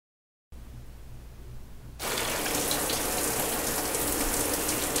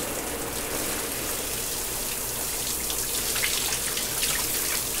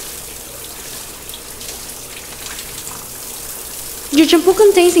Your shampoo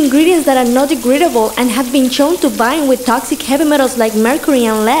contains ingredients that are not degradable and have been shown to bind with toxic heavy metals like mercury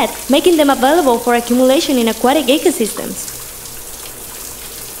and lead, making them available for accumulation in aquatic ecosystems.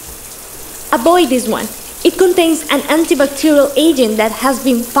 Avoid this one. It contains an antibacterial agent that has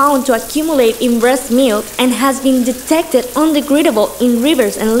been found to accumulate in breast milk and has been detected undegradable in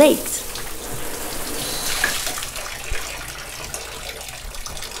rivers and lakes.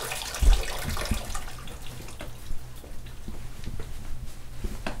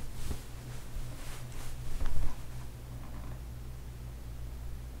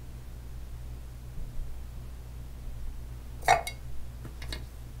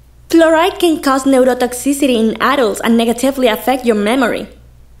 Fluoride can cause neurotoxicity in adults and negatively affect your memory.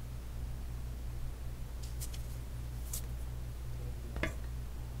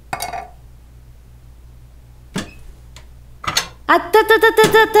 I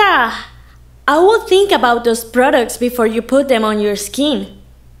would think about those products before you put them on your skin.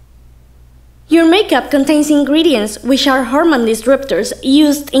 Your makeup contains ingredients which are hormone disruptors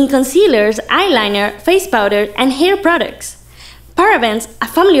used in concealers, eyeliner, face powder, and hair products. Parabens, a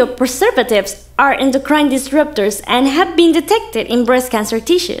family of preservatives, are endocrine disruptors and have been detected in breast cancer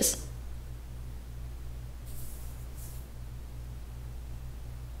tissues.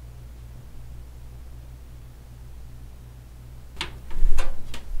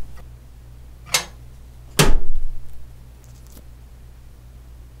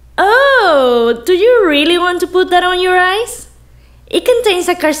 Oh, do you really want to put that on your eyes? It contains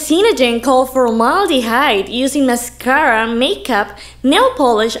a carcinogen called formaldehyde used in mascara, makeup, nail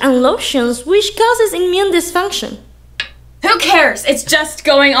polish, and lotions, which causes immune dysfunction. Who cares? It's just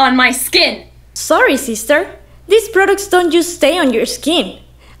going on my skin. Sorry, sister. These products don't just stay on your skin.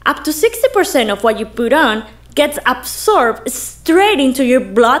 Up to 60% of what you put on gets absorbed straight into your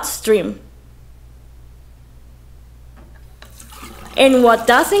bloodstream. And what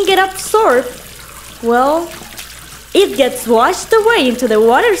doesn't get absorbed, well, it gets washed away into the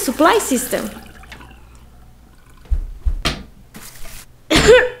water supply system.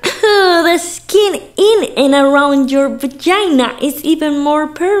 The skin in and around your vagina is even more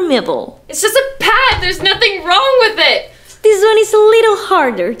permeable. It's just a pad. There's nothing wrong with it. This one is a little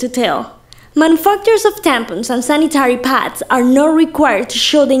harder to tell. Manufacturers of tampons and sanitary pads are not required to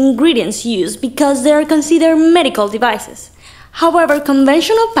show the ingredients used because they are considered medical devices. However,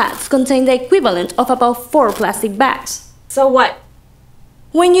 conventional pads contain the equivalent of about 4 plastic bags. So what?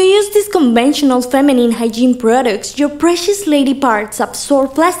 When you use these conventional feminine hygiene products, your precious lady parts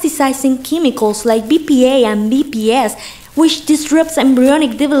absorb plasticizing chemicals like BPA and BPS, which disrupts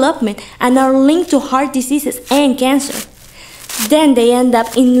embryonic development and are linked to heart diseases and cancer. Then they end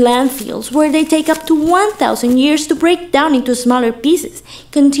up in landfills where they take up to 1,000 years to break down into smaller pieces,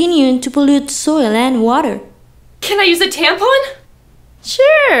 continuing to pollute soil and water. Can I use a tampon?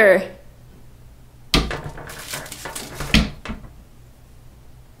 Sure.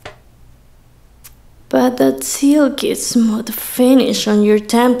 But that silky smooth finish on your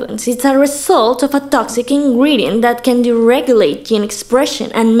tampons is a result of a toxic ingredient that can deregulate gene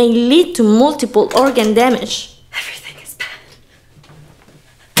expression and may lead to multiple organ damage. Everything is bad.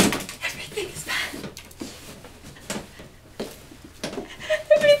 Everything is bad.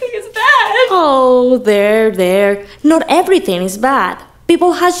 Everything is bad. Oh, there. Not everything is bad.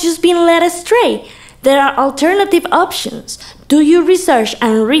 People have just been led astray. There are alternative options. Do your research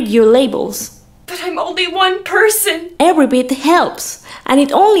and read your labels. But I'm only one person. Every bit helps, and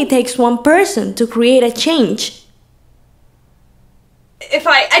it only takes one person to create a change. If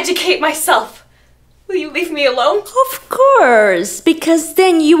I educate myself, will you leave me alone? Of course, because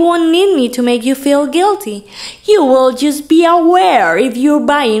then you won't need me to make you feel guilty. You will just be aware if you're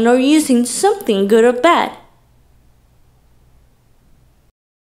buying or using something good or bad.